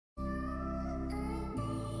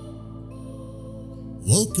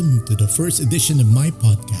Welcome to the first edition of my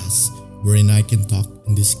podcast, wherein I can talk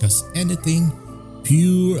and discuss anything,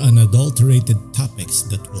 pure, unadulterated topics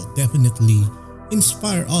that will definitely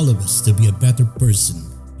inspire all of us to be a better person.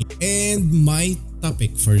 And my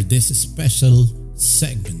topic for this special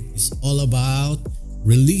segment is all about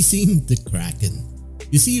releasing the Kraken.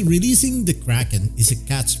 You see, releasing the Kraken is a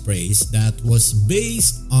catchphrase that was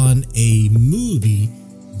based on a movie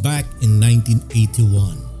back in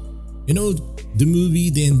 1981. You know, the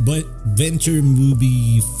adventure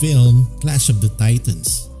movie film Clash of the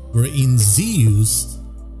Titans, wherein Zeus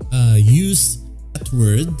used that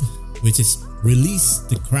word, which is release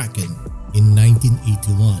the Kraken in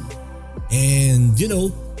 1981. And you know,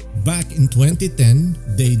 back in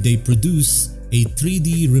 2010, they produced a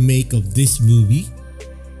 3D remake of this movie.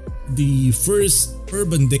 The first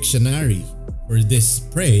Urban Dictionary for this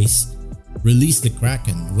phrase, release the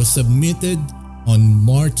Kraken, was submitted on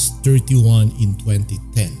March 31 in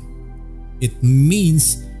 2010. It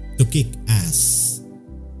means to kick ass.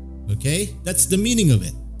 Okay? That's the meaning of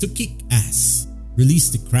it. To kick ass. Release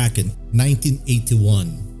the Kraken,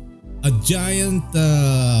 1981. A giant,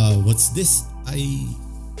 what's this? I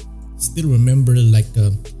still remember like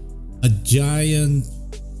a giant,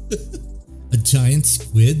 a giant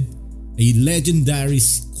squid. A legendary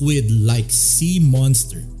squid-like sea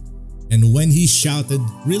monster. And when he shouted,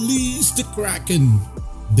 "Release the Kraken!"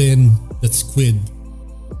 then that squid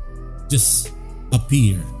just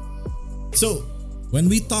appeared. So, when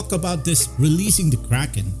we talk about this releasing the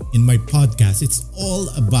Kraken in my podcast, it's all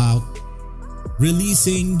about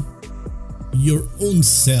releasing your own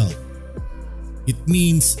self. It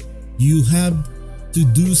means you have to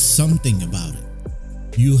do something about it.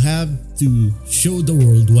 You have to show the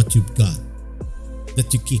world what you've got,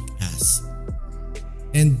 that you kick ass.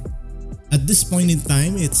 And at this point in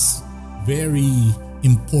time, it's very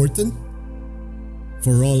important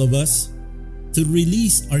for all of us to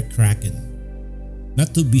release our Kraken,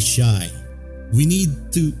 not to be shy. We need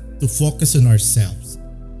to focus on ourselves.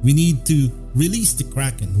 We need to release the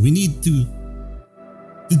Kraken. We need to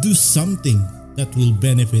do something that will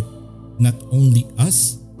benefit not only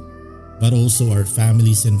us, but also our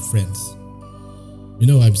families and friends. You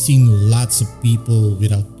know, I've seen lots of people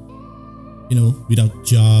without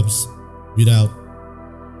jobs, without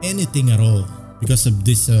anything at all because of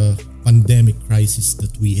this pandemic crisis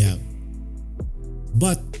that we have.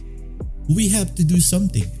 But we have to do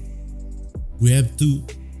something. We have to,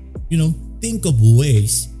 think of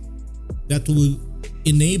ways that will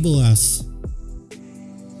enable us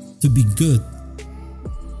to be good,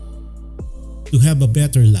 to have a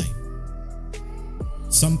better life.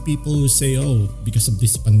 Some people will say, oh, because of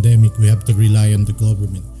this pandemic, we have to rely on the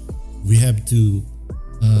government. We have to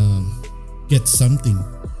get something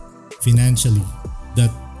financially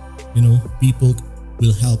that, people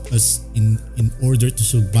will help us in order to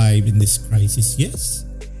survive in this crisis. Yes,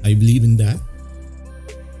 I believe in that.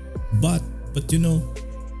 But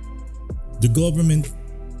the government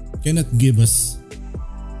cannot give us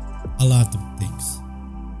a lot of things.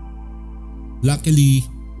 Luckily,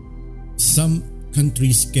 some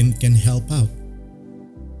countries can help out,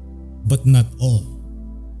 but not all.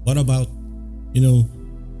 What about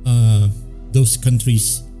those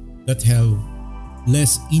countries that have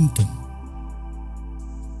less income?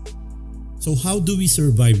 So how do we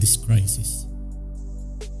survive this crisis?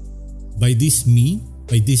 By this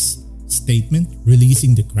statement,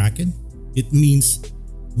 releasing the Kraken, it means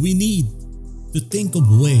we need to think of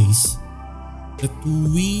ways that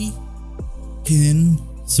we can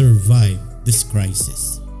survive this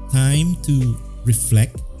crisis. Time to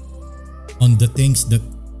reflect on the things that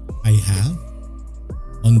I have,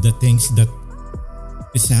 on the things that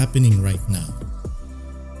is happening right now.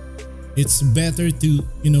 It's better to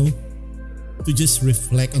just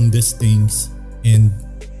reflect on these things, and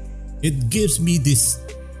it gives me this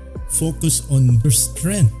focus on your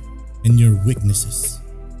strength and your weaknesses.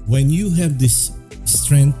 When you have this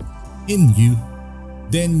strength in you,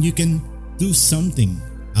 then you can do something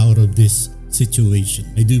out of this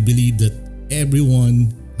situation. I do believe that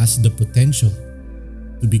everyone has the potential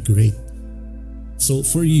to be great. So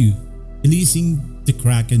for you, releasing the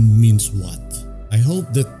Kraken means what? I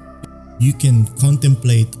hope that you can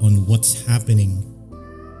contemplate on what's happening,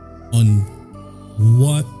 on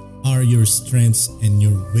what are your strengths and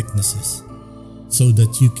your weaknesses, so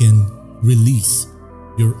that you can release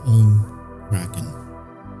your own Kraken.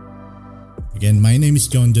 Again, my name is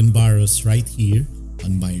John Barros, right here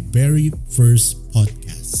on my very first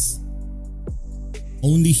podcast.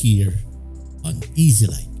 Only here on Easy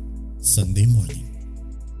Light Sunday morning.